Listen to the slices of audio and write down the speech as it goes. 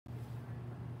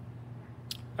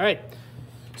All right,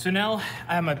 so now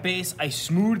I have my base. I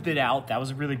smoothed it out. That was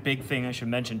a really big thing I should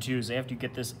mention too, is after you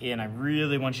get this in, I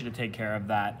really want you to take care of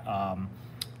that.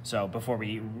 So before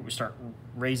we start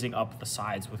raising up the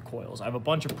sides with coils. I have a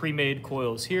bunch of pre-made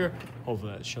coils here.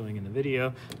 Hopefully that's showing in the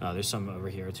video. There's some over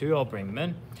here too, I'll bring them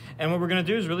in. And what we're gonna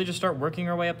do is really just start working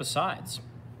our way up the sides.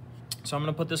 So I'm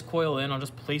gonna put this coil in, I'll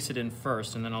just place it in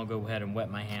first, and then I'll go ahead and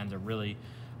wet my hand to really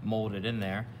mold it in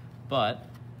there. But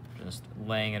just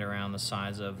laying it around the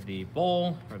sides of the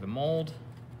bowl or the mold,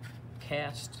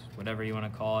 cast, whatever you wanna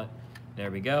call it. There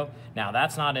we go. Now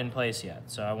that's not in place yet.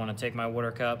 So I wanna take my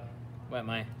water cup, wet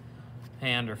my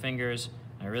hand or fingers.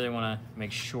 I really want to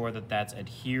make sure that that's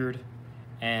adhered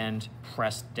and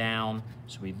pressed down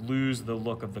so we lose the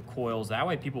look of the coils. That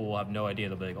way people will have no idea.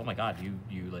 They'll be like, oh my God,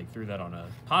 you like threw that on a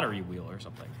pottery wheel or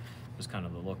something. It's kind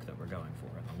of the look that we're going for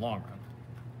in the long run.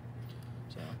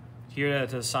 So here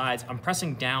to the sides, I'm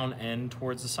pressing down and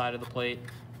towards the side of the plate.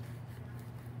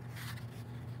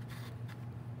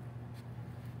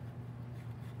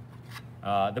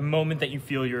 The moment that you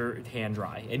feel your hand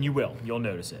dry, and you'll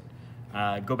notice it,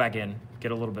 go back in,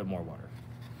 get a little bit more water.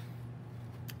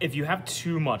 If you have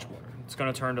too much water, it's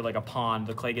gonna turn to like a pond,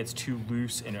 the clay gets too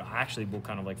loose and it actually will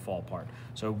kind of like fall apart.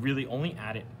 So really only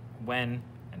add it when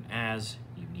and as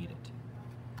you need it.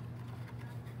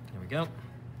 There we go.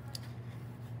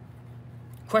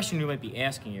 Question you might be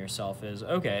asking yourself is,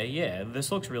 okay, yeah,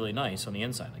 this looks really nice on the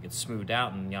inside, like it's smoothed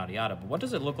out and yada yada, but what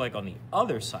does it look like on the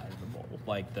other side of the bowl,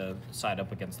 like the side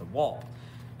up against the wall?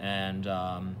 And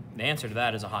the answer to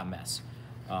that is a hot mess.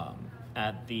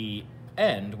 At the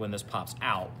end, when this pops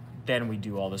out, then we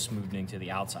do all the smoothing to the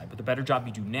outside. But the better job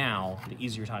you do now, the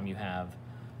easier time you have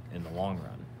in the long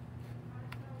run.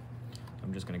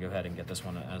 I'm just gonna go ahead and get this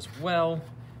one as well.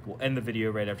 We'll end the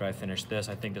video right after I finish this.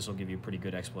 I think this will give you a pretty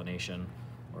good explanation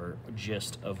or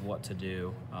gist of what to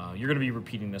do. You're gonna be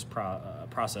repeating this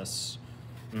process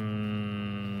 8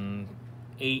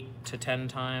 to 10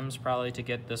 times probably to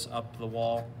get this up the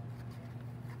wall.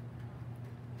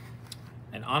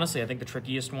 And honestly, I think the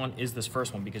trickiest one is this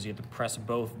first one because you have to press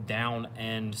both down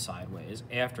and sideways.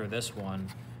 After this one,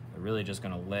 we're really just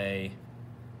gonna lay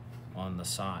on the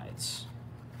sides.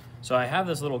 So I have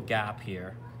this little gap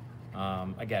here.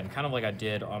 Again, kind of like I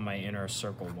did on my inner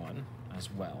circle one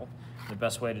as well. The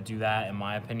best way to do that, in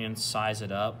my opinion, size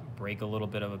it up, break a little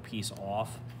bit of a piece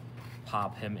off,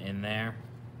 pop him in there,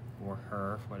 or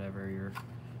her, whatever your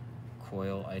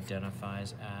coil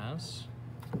identifies as.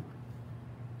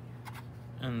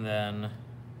 And then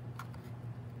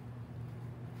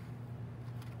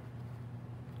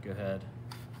go ahead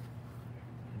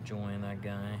and join that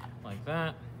guy like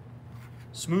that.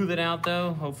 Smooth it out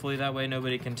though, hopefully that way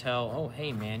nobody can tell, oh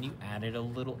hey man, you added a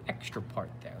little extra part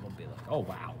there. They'll be like, oh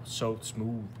wow, so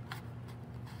smooth.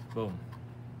 Boom.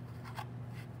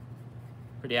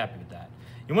 Pretty happy with that.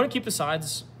 You want to keep the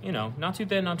sides, you know, not too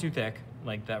thin, not too thick,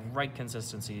 like that right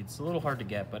consistency. It's a little hard to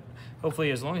get, but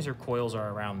hopefully as long as your coils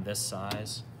are around this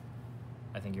size,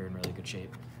 I think you're in really good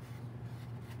shape.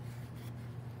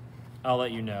 I'll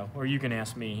let you know, or you can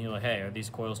ask me, you're like, hey, are these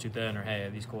coils too thin, or hey, are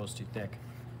these coils too thick?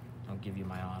 I'll give you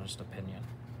my honest opinion.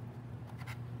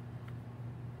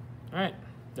 All right,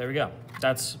 there we go.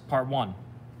 That's part one.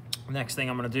 Next thing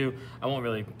I'm gonna do, I won't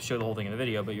really show the whole thing in the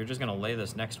video, but you're just gonna lay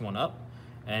this next one up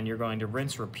and you're going to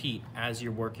rinse, repeat as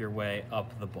you work your way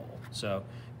up the bowl. So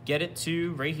get it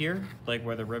to right here, like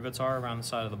where the rivets are around the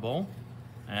side of the bowl,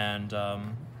 and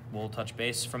we'll touch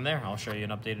base from there. I'll show you an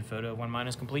updated photo when mine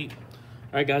is complete.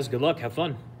 All right, guys, good luck, have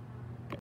fun.